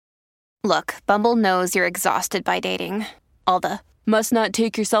Look, Bumble knows you're exhausted by dating. All the must not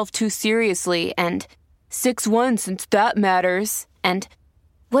take yourself too seriously and 6'1" since that matters. And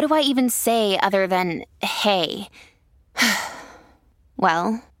what do I even say other than hey?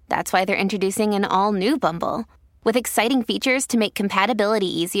 Well, that's why they're introducing an all-new Bumble with exciting features to make compatibility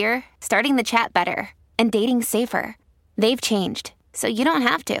easier, starting the chat better, and dating safer. They've changed, so you don't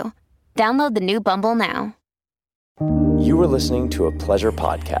have to. Download the new Bumble now. You are listening to a Pleasure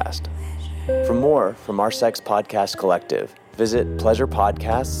podcast. For more from our Sex Podcast Collective, visit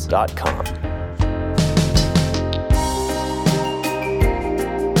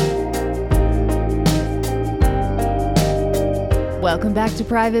Welcome back to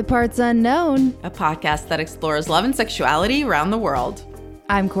Private Parts Unknown, a podcast that explores love and sexuality around the world.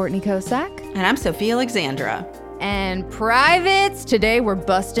 I'm Courtney Kosak. And I'm Sophia Alexandra. And privates, today we're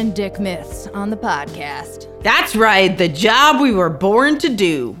busting dick myths on the podcast. That's right, the job we were born to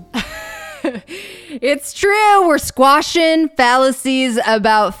do. It's true, we're squashing fallacies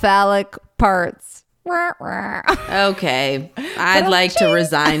about phallic parts. Okay, I'd like to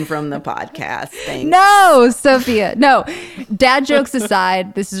resign from the podcast. Thanks. No, Sophia, no. Dad jokes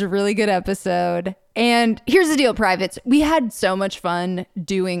aside, this is a really good episode. And here's the deal, privates. We had so much fun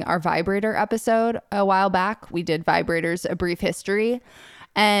doing our vibrator episode a while back. We did Vibrators, A Brief History.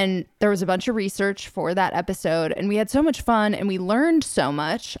 And there was a bunch of research for that episode. And we had so much fun and we learned so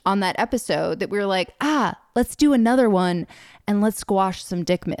much on that episode that we were like, let's do another one and let's squash some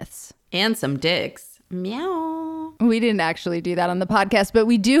dick myths. And some dicks. Meow. We didn't actually do that on the podcast, but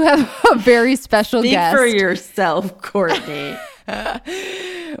we do have a very special guest. Speak for yourself, Courtney.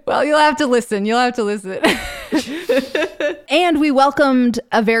 Well, you'll have to listen. And we welcomed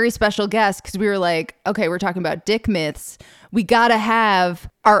a very special guest because we were like, okay, we're talking about dick myths. We got to have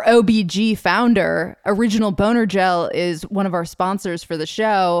our OBG founder. Original Boner Gel is one of our sponsors for the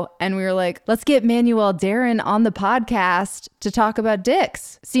show. And we were like, let's get Manuel Darren on the podcast to talk about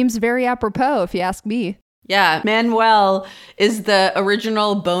dicks. Seems very apropos, if you ask me. Yeah, Manuel is the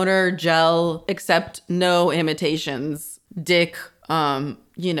original Boner Gel, except no imitations. Dick,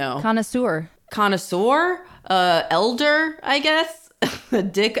 Connoisseur. Elder, I guess.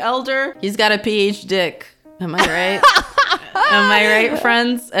 Dick elder. He's got a PhD dick. Am I right? Am I right,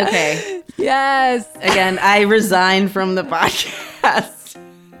 friends? Okay. Yes. Again, I resign from the podcast.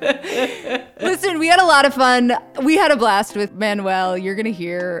 Listen, we had a lot of fun. We had a blast with Manuel. You're going to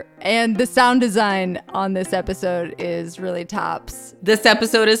hear. And the sound design on this episode is really tops. This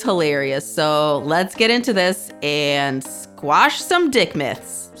episode is hilarious. So let's get into this and squash some dick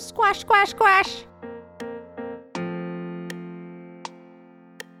myths. Squash, squash, squash.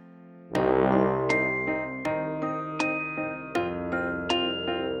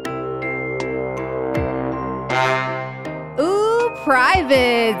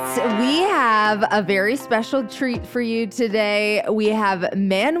 Privates, we have a very special treat for you today. We have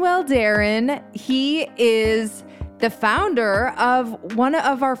Manuel Darren. He is the founder of one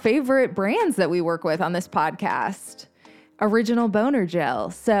of our favorite brands that we work with on this podcast, Original Boner Gel.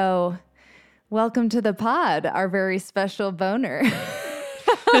 So welcome to the pod, our very special boner.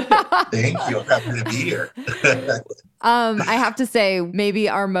 Thank you. I'm happy to be here. I have to say, maybe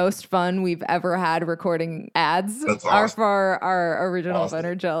our most fun we've ever had recording ads are for our Original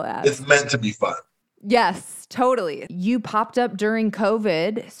Boner Gel ads. It's meant to be fun. Yes, totally. You popped up during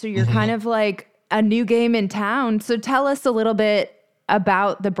COVID, so you're kind of like a new game in town. So tell us a little bit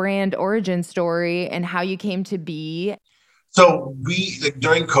about the brand origin story and how you came to be. So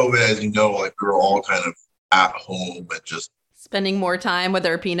during COVID, as you know, we were all kind of at home and just spending more time with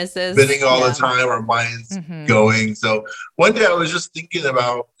our penises. Spending all the time, our minds going. So one day I was just thinking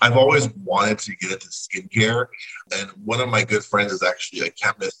about, I've always wanted to get into skincare. And one of my good friends is actually a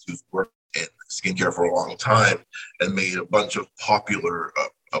chemist who's worked in skincare for a long time and made a bunch of popular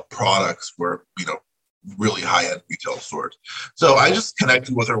products for, really high-end retail stores. So I just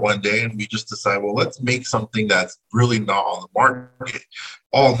connected with her one day and we just decided, well, let's make something that's really not on the market.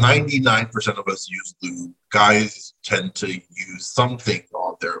 All 99% of us use lube. Guys tend to use something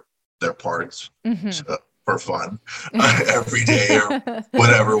on their parts for fun every day or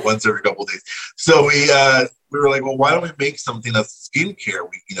whatever, once every couple of days. So we were like, well, why don't we make something that's skincare?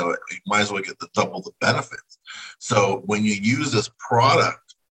 We might as well get double the benefits. So when you use this product,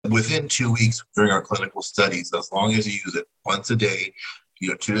 within 2 weeks during our clinical studies, as long as you use it once a day,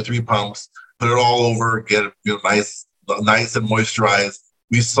 2 to 3 pumps, put it all over, get it nice and moisturized.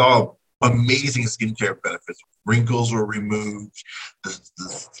 We saw amazing skincare benefits. Wrinkles were removed. The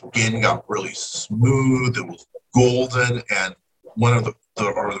skin got really smooth. It was golden. And one of the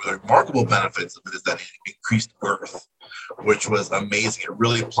remarkable benefits of it is that it increased girth, which was amazing. It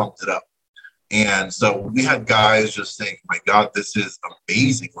really plumped it up. And so we had guys just saying, my God, this is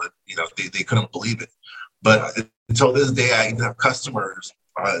amazing. They couldn't believe it. But until this day, I even have customers,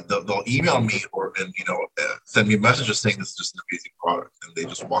 they'll email me and send me messages saying this is just an amazing product. And they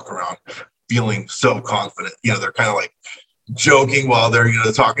just walk around feeling so confident. They're kind of like joking while they're,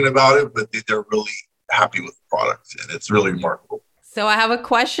 talking about it, but they're really happy with the product. And it's really remarkable. So I have a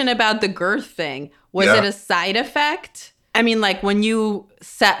question about the girth thing. Was it a side effect? I mean, like when you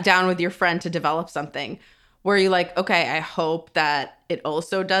sat down with your friend to develop something, were you like, okay, I hope that it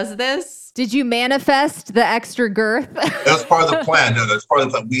also does this? Did you manifest the extra girth? That's part of the plan. No, that's part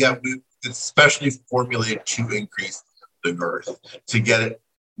of the plan. We especially formulated to increase the girth, to get it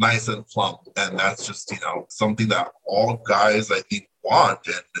nice and plump. And that's just, something that all guys, I think, want.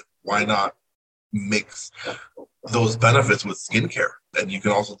 And why not mix those benefits with skincare? And you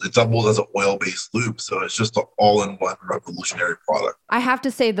can also, it doubles as an oil-based lube. So it's just an all-in-one revolutionary product. I have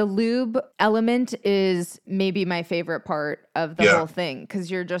to say the lube element is maybe my favorite part of the whole thing,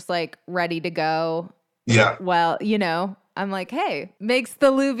 because you're just like ready to go. Yeah. Well, I'm like, hey, makes the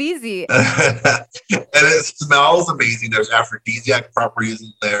lube easy. And it smells amazing. There's aphrodisiac properties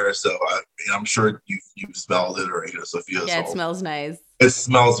in there. So I'm sure you've smelled it, or Sophia. Yeah, it smells nice. It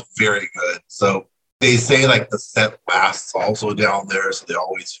smells very good. So they say like the scent lasts also down there. So they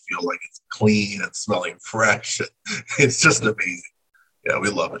always feel like it's clean and smelling fresh. It's just amazing. Yeah, we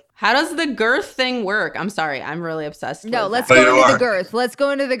love it. How does the girth thing work? I'm sorry. I'm really obsessed with let's that. go into the girth. Let's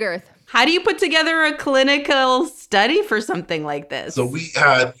go into the girth. How do you put together a clinical study for something like this? So we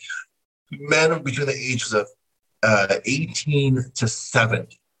had men between the ages of 18 to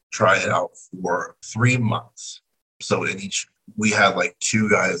 70 try it out for 3 months. So we had like 2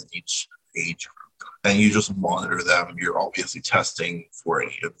 guys in each age group. And you just monitor them. You're obviously testing for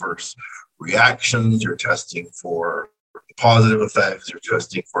any adverse reactions. You're testing for positive effects. You're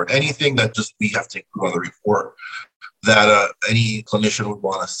testing for anything that just we have to include on the report that any clinician would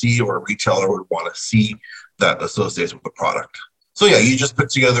want to see, or a retailer would want to see, that associates with the product. So you just put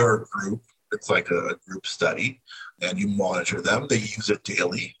together a group. It's like a group study, and you monitor them. They use it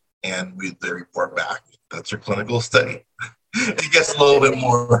daily, and they report back. That's your clinical study. It gets a little bit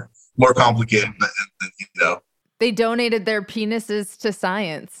more complicated than. They donated their penises to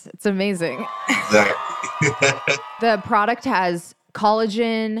science. It's amazing. Exactly. The product has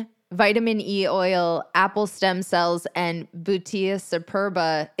collagen, vitamin E oil, apple stem cells, and Butia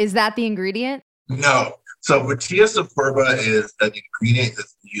superba. Is that the ingredient? No. So Butia superba is an ingredient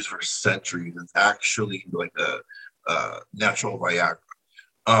that's been used for centuries. It's actually like a natural Viagra.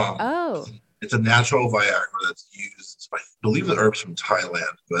 It's a natural Viagra that's used, I believe, the herbs from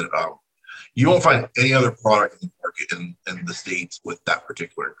Thailand, but you won't find any other product in the market in the States with that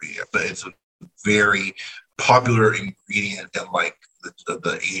particular ingredient. But it's a very popular ingredient in like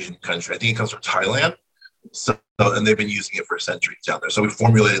the Asian country. I think it comes from Thailand. So, and they've been using it for centuries down there. So we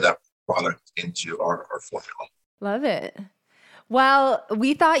formulated that product into our formula. Love it. Well,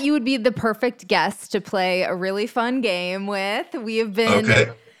 we thought you would be the perfect guest to play a really fun game with. We have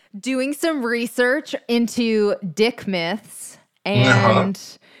been doing some research into dick myths, and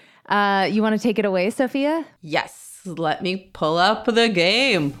you want to take it away, Sophia? Yes. Let me pull up the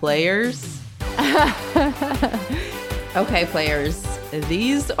game, players. Okay, players,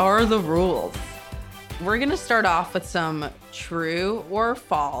 these are the rules. We're going to start off with some true or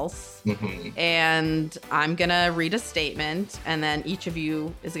false, and I'm going to read a statement, and then each of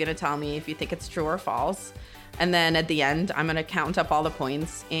you is going to tell me if you think it's true or false. And then at the end, I'm going to count up all the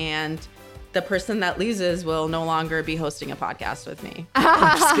points, and the person that loses will no longer be hosting a podcast with me.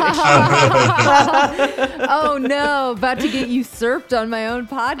 I'm just kidding. Oh no, about to get usurped on my own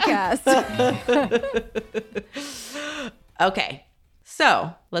podcast. Okay,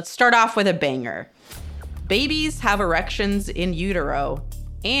 so let's start off with a banger. Babies have erections in utero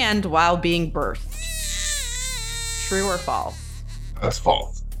and while being birthed. True or false? That's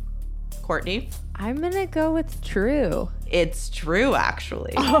false. Courtney? I'm going to go with true. It's true,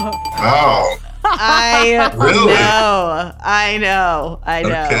 actually. Oh. I Really? know. I know.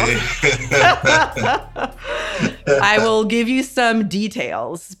 Okay. I will give you some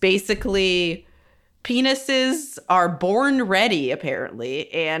details. Basically, penises are born ready,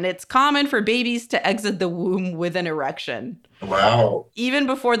 apparently, and it's common for babies to exit the womb with an erection. Wow. Even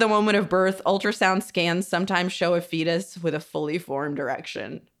before the moment of birth, ultrasound scans sometimes show a fetus with a fully formed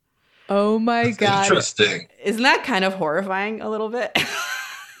erection. Oh my God. Interesting. Isn't that kind of horrifying a little bit?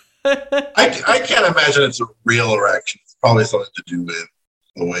 I can't imagine it's a real erection. It's probably something to do with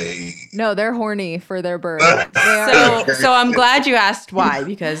the way. No, they're horny for their birth. So I'm glad you asked why,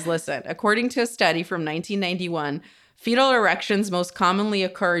 because listen, according to a study from 1991, Fetal erections most commonly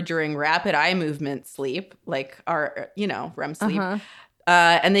occur during rapid eye movement sleep, like our, REM sleep.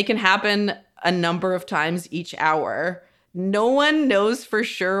 And they can happen a number of times each hour. No one knows for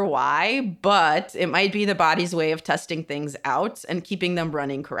sure why, but it might be the body's way of testing things out and keeping them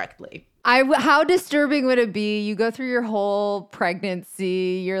running correctly. How disturbing would it be? You go through your whole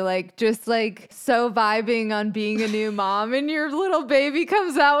pregnancy, you're like just like so vibing on being a new mom, and your little baby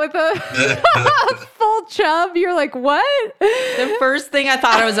comes out with a full chub. You're like, what? The first thing I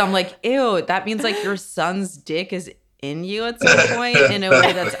thought of was, I'm like, ew, that means like your son's dick is in you at some point in a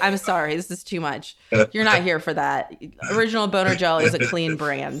way that's, I'm sorry, this is too much. You're not here for that. Original Boner Gel is a clean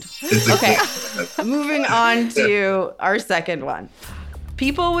brand. Okay, moving on to our second one.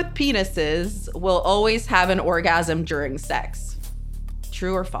 People with penises will always have an orgasm during sex.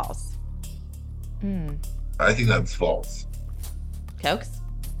 True or false? I think that's false. Cokes?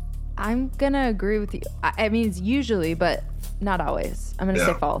 I'm going to agree with you. I mean, it's usually, but not always. I'm going to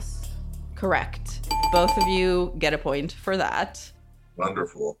say false. Correct. Both of you get a point for that.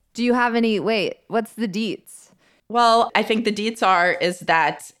 Wonderful. Do you have any, what's the deets? Well, I think the deets is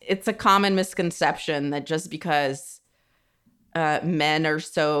that it's a common misconception that just because men are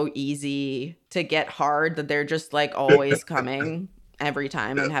so easy to get hard that they're just like always coming every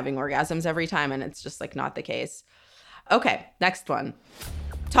time and having orgasms every time. And it's just like not the case. Okay, next one.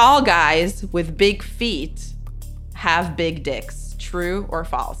 Tall guys with big feet have big dicks. True or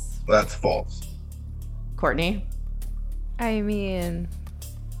false? That's false. Courtney? I mean,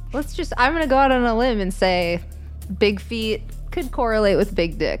 I'm going to go out on a limb and say big feet could correlate with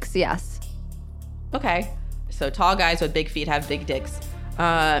big dicks. Yes. Okay. So tall guys with big feet have big dicks.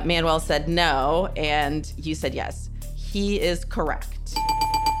 Manuel said no, and you said yes. He is correct.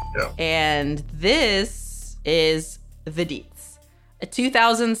 Yeah. And this is the deets. A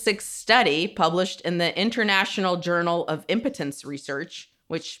 2006 study published in the International Journal of Impotence Research,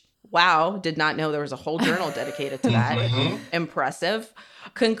 which, wow, did not know there was a whole journal dedicated to that. Impressive.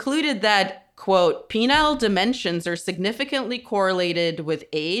 Concluded that, quote, penile dimensions are significantly correlated with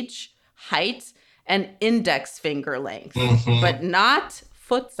age, height, and index finger length, but not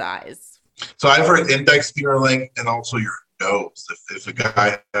foot size. So I've heard index finger length and also your nose. If a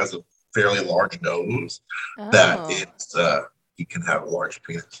guy has a fairly large nose, that it's he can have a large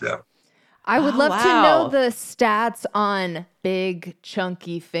penis. Yeah. I would love to know the stats on big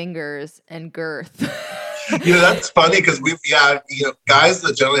chunky fingers and girth. That's funny because guys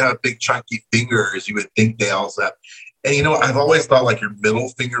that generally have big chunky fingers, you would think they also have. And I've always thought like your middle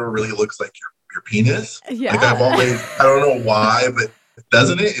finger really looks like your penis. Yeah. Like I don't know why, but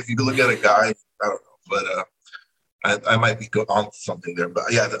doesn't it? If you look at a guy, I don't know, but I might be on something there. But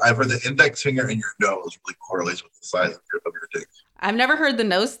yeah, I've heard the index finger and your nose really correlates with the size of your dick. I've never heard the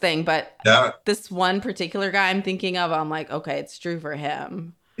nose thing, but this one particular guy I'm thinking of, I'm like, okay, it's true for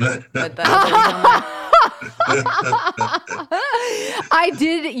him. But I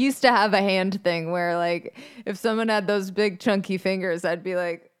did used to have a hand thing where like if someone had those big chunky fingers, I'd be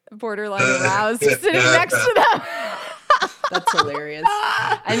like borderline aroused sitting next to them. That's hilarious.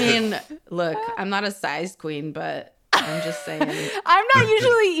 I mean, look, I'm not a size queen, but I'm just saying. I'm not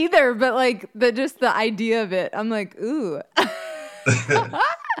usually either, but like just the idea of it, I'm like, ooh.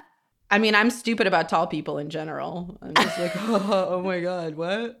 I mean, I'm stupid about tall people in general. I'm just like, oh my God,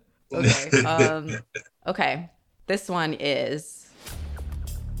 what? Okay. Okay. This one is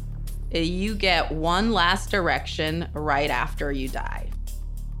you get one last erection right after you die.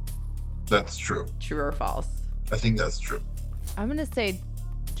 That's true. True or false? I think that's true. I'm going to say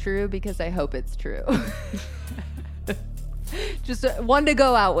true because I hope it's true. Just one to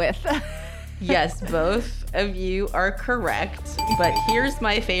go out with. Yes, both of you are correct. But here's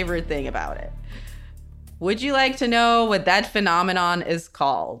my favorite thing about it. Would you like to know what that phenomenon is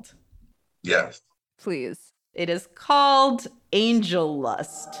called? Yes. Please. It is called angel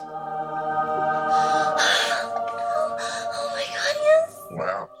lust. Oh my God, yes.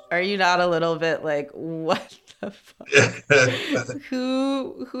 Wow. Are you not a little bit like, what the fuck?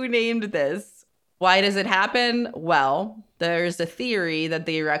 Who named this? Why does it happen? Well, there's a theory that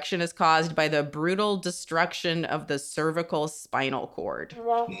the erection is caused by the brutal destruction of the cervical spinal cord.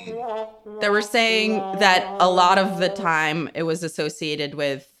 They were saying that a lot of the time it was associated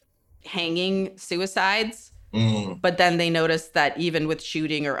with hanging suicides, but then they noticed that even with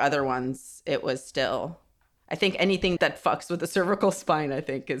shooting or other ones, it was still, I think anything that fucks with the cervical spine, I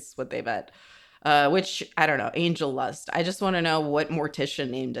think is what they meant. Which, I don't know, angel lust. I just want to know what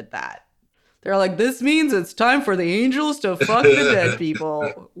mortician named it that. They're like, this means it's time for the angels to fuck the dead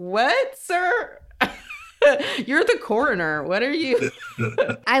people. What, sir? You're the coroner. What are you?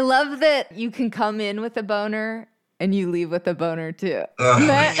 I love that you can come in with a boner and you leave with a boner too.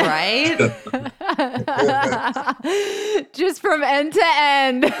 Right? Just from end to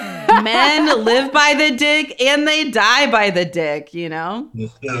end. Men live by the dick and they die by the dick, you know?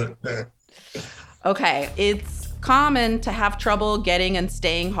 Okay, it's common to have trouble getting and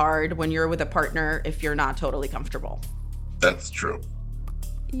staying hard when you're with a partner if you're not totally comfortable. That's true.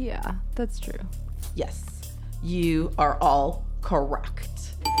 Yeah, that's true. Yes, you are all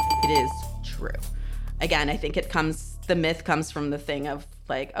correct. It is true. Again, I think the myth comes from the thing of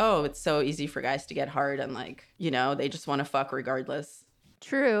like, oh, it's so easy for guys to get hard and like, you know, they just want to fuck regardless.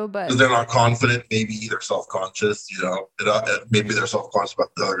 True, but Because they're not confident, maybe they're self-conscious, you know, maybe they're self-conscious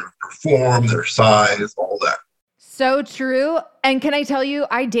about how they're going to perform, their size, all that. so true. And can I tell you,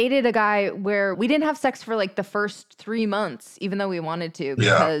 I dated a guy where we didn't have sex for like the first 3 months, even though we wanted to,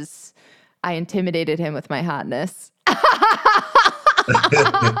 because I intimidated him with my hotness.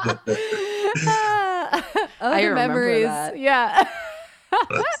 I remember that. Yeah.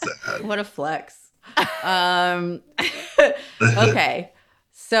 That's sad. What a flex. Okay.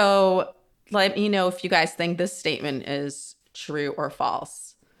 So let me know if you guys think this statement is true or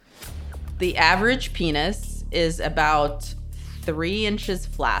false. The average penis is about 3 inches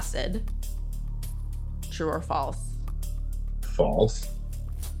flaccid. True or false? False.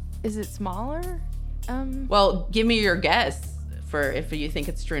 Is it smaller? Well, give me your guess for if you think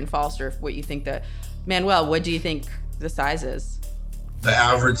it's true and false, or if what you think Manuel, what do you think the size is? The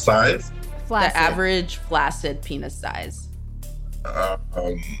average size? Flaccid. The average flaccid penis size.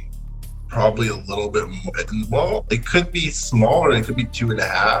 Probably a little bit more. Well, it could be smaller. It could be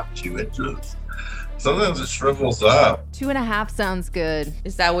 2.5, 2 inches. Sometimes it shrivels up. 2.5 sounds good.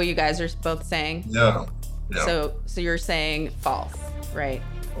 Is that what you guys are both saying? Yeah. So you're saying false, right?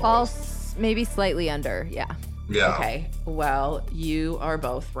 False, maybe slightly under. Yeah. Yeah. Okay. Well, you are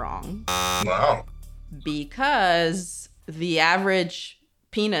both wrong Wow. because the average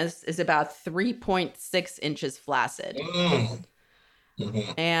penis is about 3.6 inches flaccid.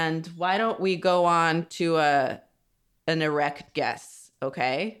 Mhm. And why don't we go on to an erect guess?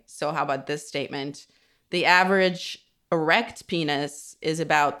 Okay. So how about this statement? The average erect penis is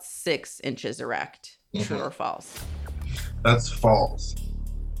about 6 inches erect. True or false? That's false.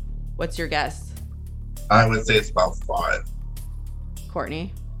 What's your guess, I would say it's about 5.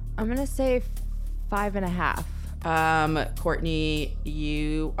 Courtney? I'm going to say 5.5. Courtney,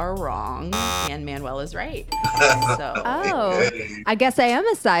 you are wrong, and Manuel is right. So Oh, Hey. I guess I am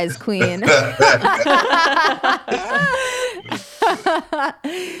a size queen.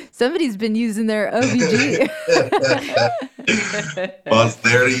 Somebody's been using their OBG. Well, it's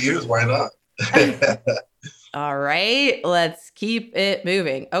there to use. Why not? all right, let's keep it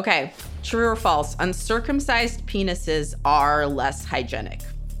moving. Okay, true or false? Uncircumcised penises are less hygienic.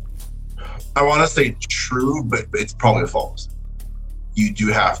 I want to say true, but it's probably false. You do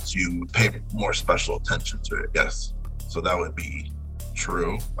have to pay more special attention to it. Yes. So that would be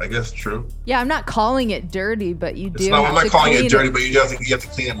true. I guess true. Yeah, I'm not calling it dirty, but you do. It's not, have I'm not to calling clean it dirty, but you have to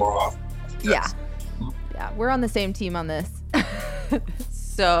clean it more often. Yes. Yeah, we're on the same team on this.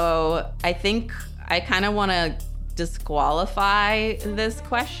 So I think I kind of want to disqualify this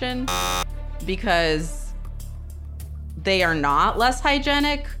question because they are not less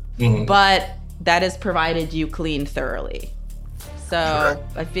hygienic, Mhm. but that is provided you clean thoroughly. So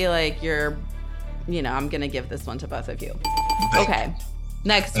Correct. I feel like I'm going to give this one to both of you. Thank Okay,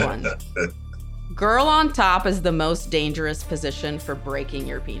 next one. Girl on top is the most dangerous position for breaking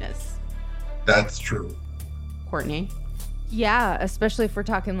your penis. That's true. Courtney? Yeah, especially if we're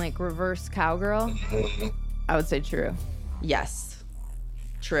talking like reverse cowgirl. Mhm. I would say true. Yes,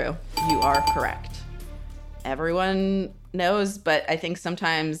 true. You are correct. Everyone knows, but I think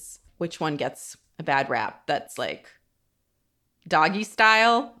sometimes which one gets a bad rap? That's like doggy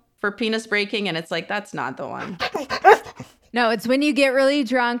style for penis breaking, and it's like, that's not the one. No, it's when you get really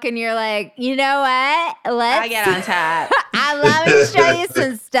drunk and you're like, you know what? I get on top. Let me show you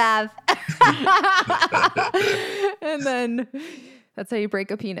some stuff. And then that's how you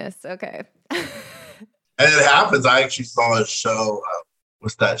break a penis. Okay. And it happens. I actually saw a show.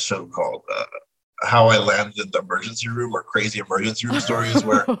 What's that show called? How I Landed in the Emergency Room, or Crazy Emergency Room Stories,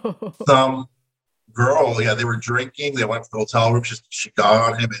 where some girl, they were drinking. They went to the hotel room. She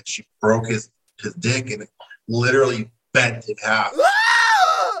got on him and she broke his dick and it literally bent in half.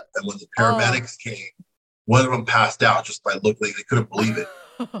 And when the paramedics came, one of them passed out just by looking. They couldn't believe it.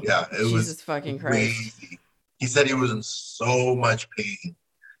 Yeah, it Jesus was fucking Christ. crazy. He said he was in so much pain.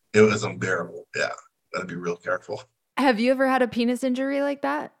 It was unbearable. Yeah, gotta be real careful. Have you ever had a penis injury like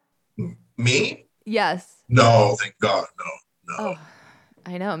that? Me? Yes. No, thank God. No. Oh,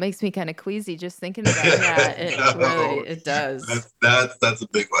 I know. It makes me kind of queasy just thinking about it. Yeah, it does. That's a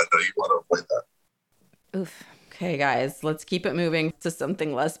big one. No, you want to avoid that. Oof. Okay, guys, let's keep it moving to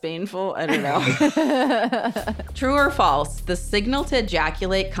something less painful. I don't know. True or false? The signal to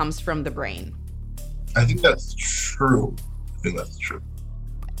ejaculate comes from the brain. I think that's true.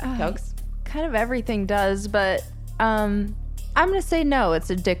 Cokes? Kind of everything does, but I'm gonna say no.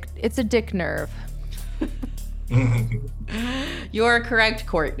 It's a dick nerve. You're correct,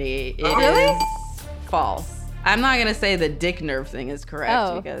 Courtney. It is false. I'm not gonna say the dick nerve thing is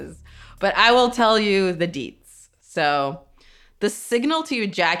correct but I will tell you the deets. So, the signal to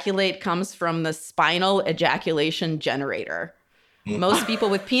ejaculate comes from the spinal ejaculation generator. Most people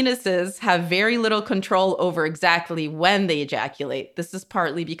with penises have very little control over exactly when they ejaculate. This is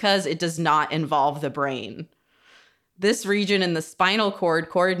partly because it does not involve the brain. This region in the spinal cord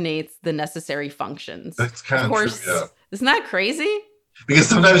coordinates the necessary functions. That's kind of course, true, yeah. Isn't that crazy? Because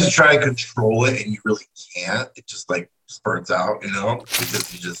sometimes you try to control it and you really can't. It just like spurts out,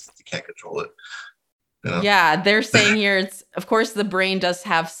 because you can't control it. Yeah, they're saying here it's, of course, the brain does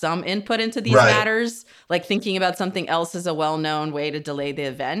have some input into these matters. Like thinking about something else is a well-known way to delay the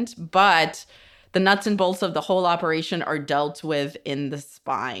event, but the nuts and bolts of the whole operation are dealt with in the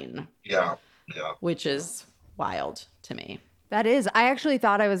spine. Yeah. Which is wild to me. That is. I actually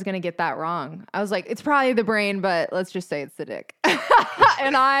thought I was going to get that wrong. I was like, it's probably the brain, but let's just say it's the dick.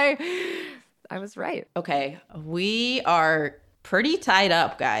 And I was right. Okay, we are pretty tied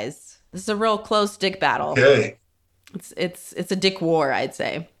up, guys. This is a real close dick battle. Okay. It's a dick war, I'd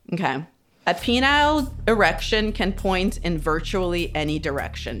say. Okay. A penile erection can point in virtually any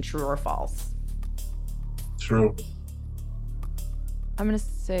direction. True or false? True. I'm going to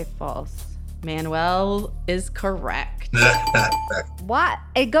say false. Manuel is correct. What?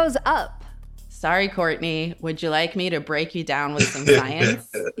 It goes up. Sorry, Courtney. Would you like me to break you down with some science?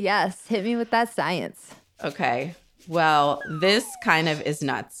 Yes. Hit me with that science. Okay. Well, this kind of is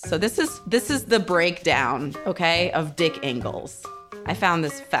nuts. So this is the breakdown, okay, of dick angles. I found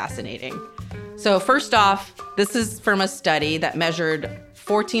this fascinating. So first off, this is from a study that measured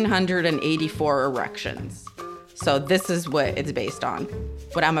 1,484 erections. So this is what it's based on.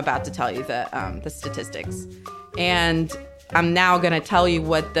 What I'm about to tell you, the statistics. And I'm now going to tell you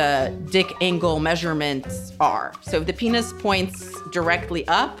what the dick angle measurements are. So if the penis points directly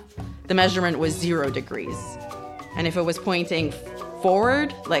up, the measurement was 0 degrees. And if it was pointing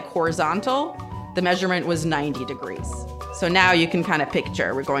forward, like horizontal, the measurement was 90 degrees. So now you can kind of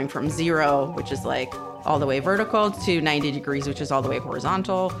picture, we're going from 0, which is like all the way vertical, to 90 degrees, which is all the way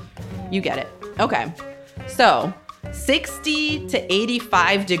horizontal. You get it. Okay. So 60 to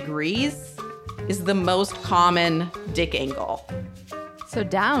 85 degrees is the most common dick angle. So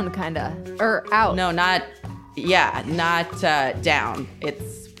down, kind of, or out. No, not down.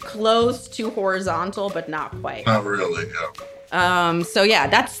 It's close to horizontal, but not quite. Not really, yeah. So yeah,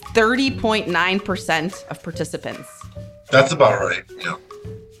 that's 30.9% of participants. That's about right, yeah.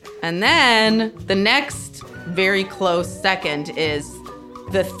 And then the next very close second is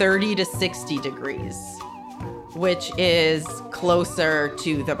the 30 to 60 degrees, which is closer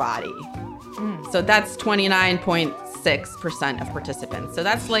to the body. So that's 29.6% of participants. So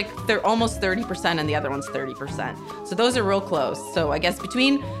that's like they're almost 30% and the other one's 30%. So those are real close. So I guess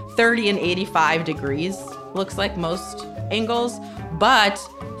between 30 and 85 degrees looks like most angles, but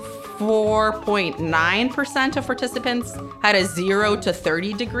 4.9% of participants had a 0 to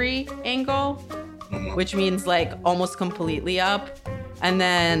 30 degree angle, which means like almost completely up. And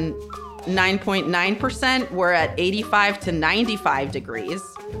then 9.9% were at 85 to 95 degrees,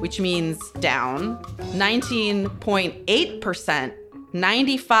 which means down. 19.8%,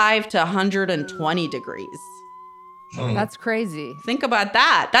 95 to 120 degrees. That's crazy. Think about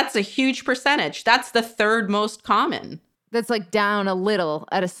that. That's a huge percentage. That's the third most common. That's like down a little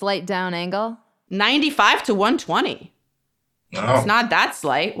at a slight down angle. 95 to 120. Oh. It's not that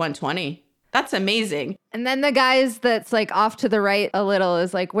slight, 120. That's amazing. And then the guys that's like off to the right a little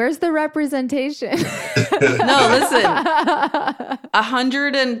is like, where's the representation? No, listen.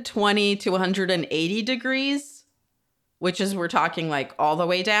 120 to 180 degrees, which is, we're talking like all the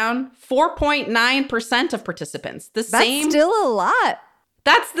way down, 4.9% of participants. That's still a lot.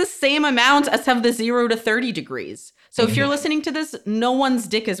 That's the same amount as have the 0 to 30 degrees. So if you're listening to this, no one's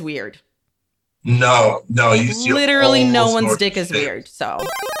dick is weird. No. You see literally no one's dick is weird. So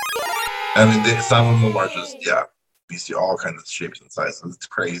I mean, some of them are just, you see all kinds of shapes and sizes. It's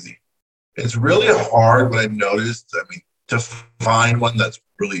crazy. It's really hard, what I've noticed, to find one that's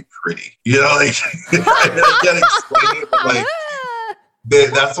really pretty. I can't explain it,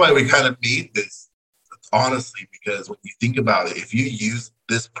 but that's why we kind of made this honestly, because when you think about it, if you use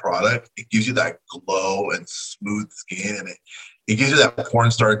this product, it gives you that glow and smooth skin, and it gives you that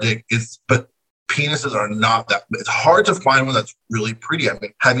porn star dick. But penises are not that. It's hard to find one that's really pretty. I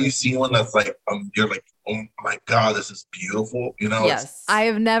mean, have you seen one that's like you're like, oh my god, this is beautiful? You know? Yes, I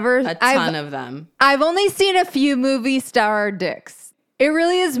have never a ton of them. I've only seen a few movie star dicks. It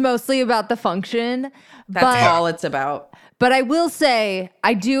really is mostly about the function. That's all it's about. But I will say,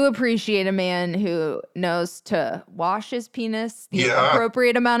 I do appreciate a man who knows to wash his penis the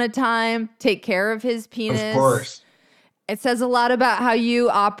appropriate amount of time, take care of his penis. Of course. It says a lot about how you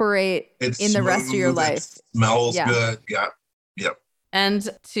operate in the rest of your life. It smells good. Yeah. Yep. And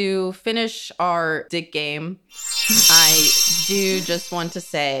to finish our dick game, I do just want to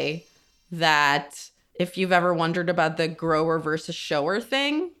say that if you've ever wondered about the grower versus shower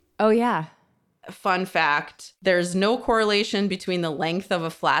thing. Oh, yeah. Fun fact, there's no correlation between the length of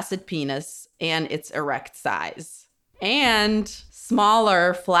a flaccid penis and its erect size. And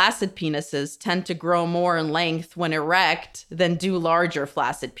smaller flaccid penises tend to grow more in length when erect than do larger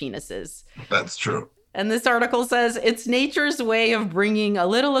flaccid penises. That's true. And this article says it's nature's way of bringing a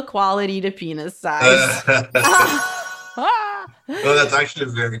little equality to penis size. Well, that's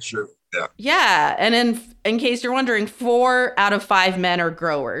actually very true. Yeah. Yeah. And in case you're wondering, 4 out of 5 men are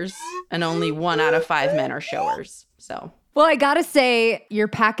growers and only 1 out of 5 men are showers. So, well, I gotta say, you're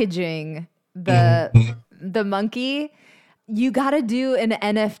packaging the monkey. You gotta do an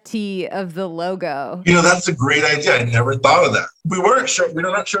NFT of the logo. You know, that's a great idea. I never thought of that. We're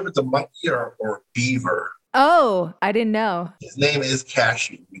not sure if it's a monkey or beaver. Oh, I didn't know. His name is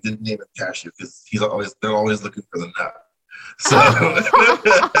Cashew. We didn't name him Cashew because they're always looking for the nut. So,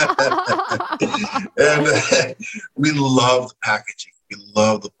 and we love the packaging. We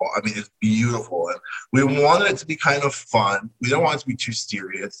love the ball. I mean, it's beautiful. And we wanted it to be kind of fun. We don't want it to be too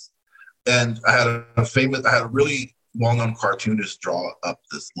serious. And I had a really well-known cartoonist draw up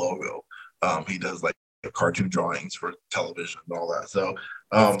this logo. He does like cartoon drawings for television and all that. So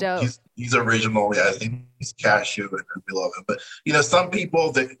he's original. Yeah, I think he's Cashew, and we love him. But you know, some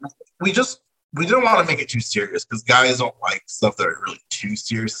people that we didn't want to make it too serious because guys don't like stuff that are really too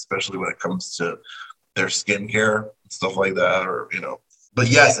serious, especially when it comes to their skincare and stuff like that, or you know. But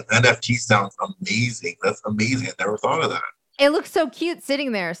yes, an NFT sounds amazing. That's amazing. I never thought of that. It looks so cute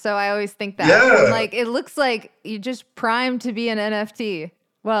sitting there, so I always think that. Yeah. Like it looks like you're just primed to be an NFT.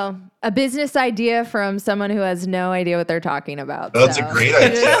 Well, a business idea from someone who has no idea what they're talking about. That's a great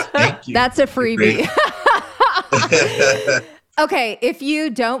idea. Thank you. That's a freebie. Okay, if you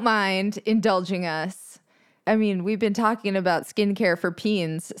don't mind indulging us, I mean, we've been talking about skincare for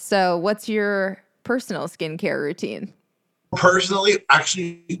peens. So what's your personal skincare routine? Personally,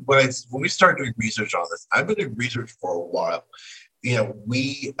 actually, when we started doing research on this, I've been doing research for a while. You know,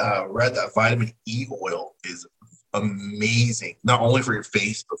 we read that vitamin E oil is amazing, not only for your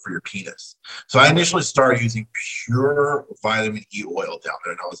face, but for your penis. So I initially started using pure vitamin E oil down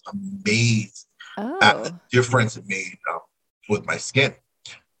there, and I was amazed at the difference it made with my skin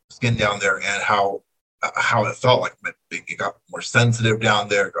down there, and how it felt like it got more sensitive down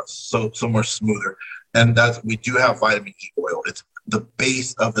there, it got so much smoother. And we do have vitamin E oil. It's the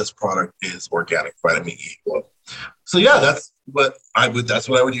base of this product is organic vitamin E oil. So yeah, that's what I would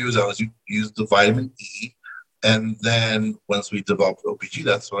use. I would use the vitamin E, and then once we developed OPG,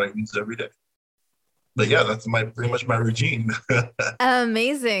 that's what I use every day. But yeah, that's pretty much my routine.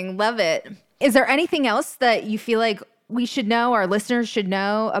 Amazing, love it. Is there anything else that you feel like we should know, our listeners should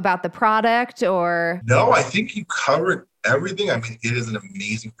know about the product, or? No, I think you covered everything. I mean, it is an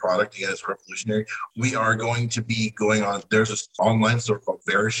amazing product. Again, it's revolutionary. We are going to be going on, there's this online store called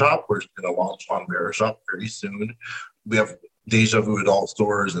Verishop. We're going to launch on Verishop very soon. We have Deja Vu adult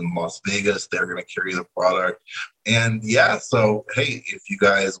stores in Las Vegas. They're going to carry the product. And yeah, so hey, if you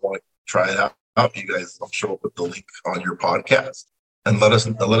guys want to try it out, you guys, I'm sure we'll put the link on your podcast and let us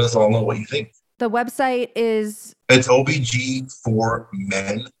all know what you think. The website is? It's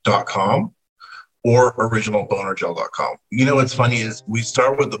obg4men.com or originalbonergel.com. You know, what's funny is we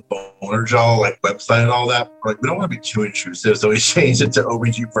start with the boner gel like website and all that. Like, we don't want to be too intrusive, so we changed it to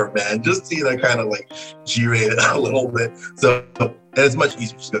OBG for men, just to, kind of like G-rate it a little bit. So it's much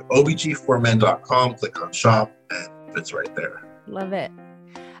easier. Just go obg4men.com, click on shop, and it's right there. Love it.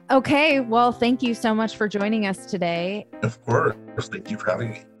 Okay, well, thank you so much for joining us today. Of course. Thank you for having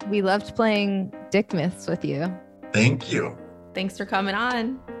me. We loved playing Dick Myths with you. Thank you. Thanks for coming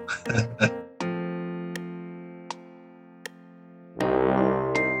on.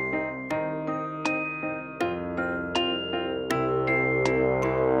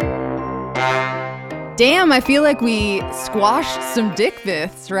 Damn, I feel like we squashed some dick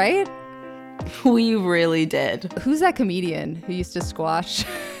myths, right? We really did. Who's that comedian who used to squash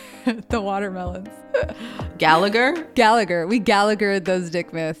the watermelons? Gallagher? Gallagher. We Gallaghered those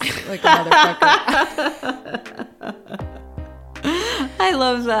dick myths like a motherfucker. I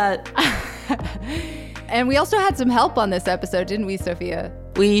love that. And we also had some help on this episode, didn't we, Sophia?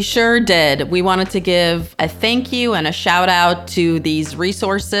 We sure did. We wanted to give a thank you and a shout out to these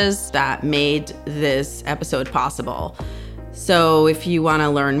resources that made this episode possible. So if you want to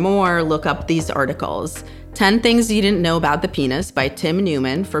learn more, look up these articles. 10 Things You Didn't Know About the Penis by Tim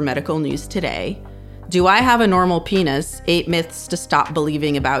Newman for Medical News Today. Do I Have a Normal Penis? 8 Myths to Stop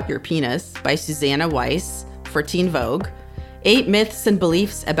Believing About Your Penis by Susanna Weiss for Teen Vogue. 8 Myths and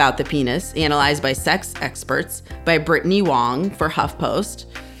Beliefs About the Penis, Analyzed by Sex Experts by Brittany Wong for HuffPost.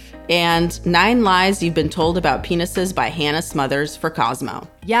 And 9 Lies You've Been Told About Penises by Hannah Smothers for Cosmo.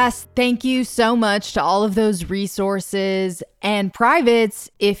 Yes, thank you so much to all of those resources. And privates,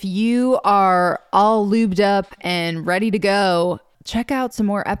 if you are all lubed up and ready to go, check out some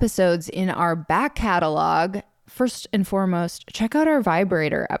more episodes in our back catalog. First and foremost, check out our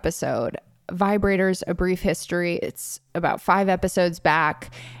Vibrator episode. Vibrators, A Brief History. It's about 5 episodes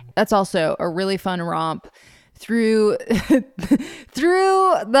back. That's also a really fun romp through the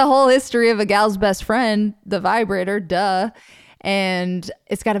whole history of a gal's best friend, the vibrator, duh. And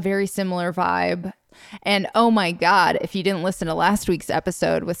it's got a very similar vibe. And oh my God, if you didn't listen to last week's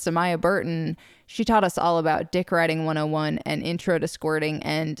episode with Samaya Burton, she taught us all about Dick Riding 101 and Intro to Squirting.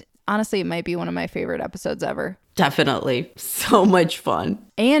 And honestly, it might be one of my favorite episodes ever. Definitely. So much fun.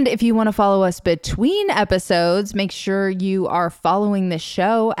 And if you want to follow us between episodes, make sure you are following the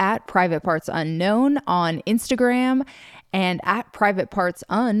show at Private Parts Unknown on Instagram and at Private Parts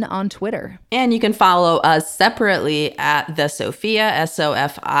Un on Twitter. And you can follow us separately at The Sophia,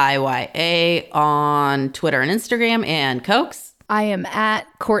 SOFIYA, on Twitter and Instagram, and Cokes. I am at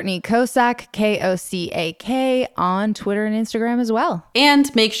Courtney Kosak, KOCAK, on Twitter and Instagram as well. And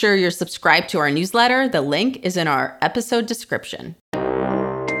make sure you're subscribed to our newsletter. The link is in our episode description.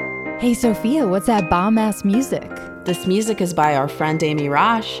 Hey, Sophia, what's that bomb-ass music? This music is by our friend Amy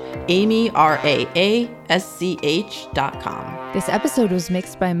Rosh, Amy, RAASCH.com. This episode was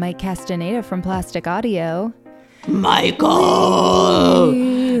mixed by Mike Castaneda from Plastic Audio. Michael!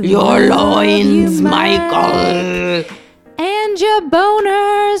 Your loins, Michael! And your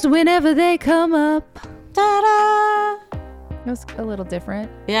boners whenever they come up. Ta-da! That was a little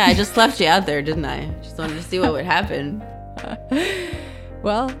different. Yeah, I just left you out there, didn't I? Just wanted to see what would happen.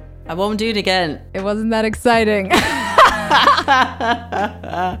 Well, I won't do it again. It wasn't that exciting.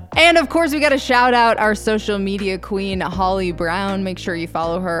 And of course, we got to shout out our social media queen, Holly Brown. Make sure you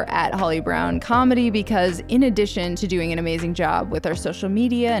follow her at Holly Brown Comedy, because in addition to doing an amazing job with our social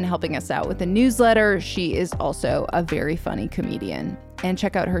media and helping us out with the newsletter, she is also a very funny comedian. And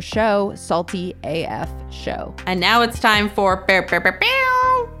check out her show, Salty AF Show. And now it's time for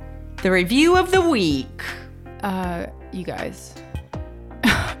the review of the week. You guys,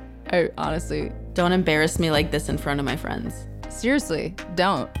 I honestly... Don't embarrass me like this in front of my friends. Seriously,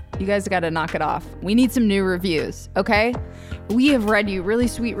 don't. You guys got to knock it off. We need some new reviews, okay? We have read you really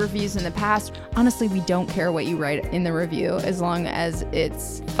sweet reviews in the past. Honestly, we don't care what you write in the review as long as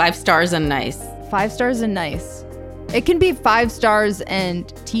it's 5 stars and nice. 5 stars and nice. It can be 5 stars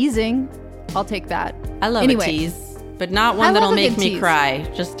and teasing. I'll take that. I love a tease, but not one that'll make me cry.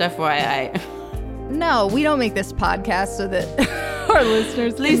 Just FYI. No, we don't make this podcast so that our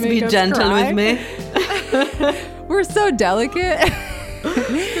listeners please be gentle cry. with me. We're so delicate.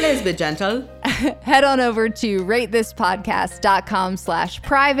 Please be gentle. Head on over to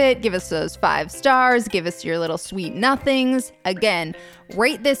ratethispodcast.com/private. Give us those 5 stars. Give us your little sweet nothings. Again,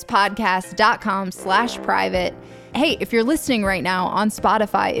 ratethispodcast.com/private. Hey, if you're listening right now on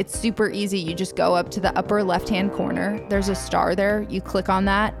Spotify, it's super easy. You just go up to the upper left-hand corner. There's a star there. You click on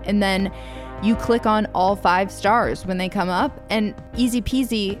that, and then you click on all 5 stars when they come up, and easy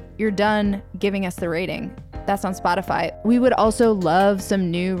peasy, you're done giving us the rating. That's on Spotify. We would also love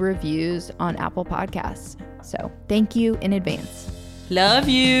some new reviews on Apple Podcasts. So thank you in advance. Love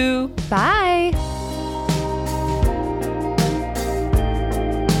you. Bye.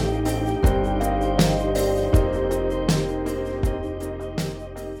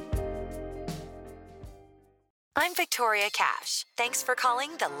 I'm Victoria Cash. Thanks for calling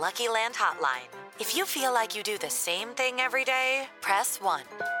the Lucky Land Hotline. If you feel like you do the same thing every day, press 1.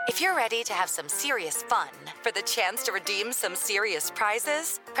 If you're ready to have some serious fun for the chance to redeem some serious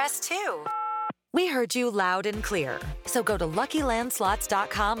prizes, press 2. We heard you loud and clear. So go to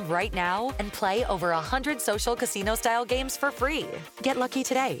LuckyLandSlots.com right now and play over 100 social casino-style games for free. Get lucky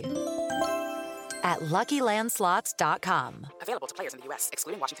today at LuckyLandSlots.com. Available to players in the U.S.,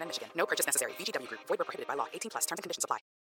 excluding Washington and Michigan. No purchase necessary. VGW Group. Void where prohibited by law. 18+. Terms and conditions apply.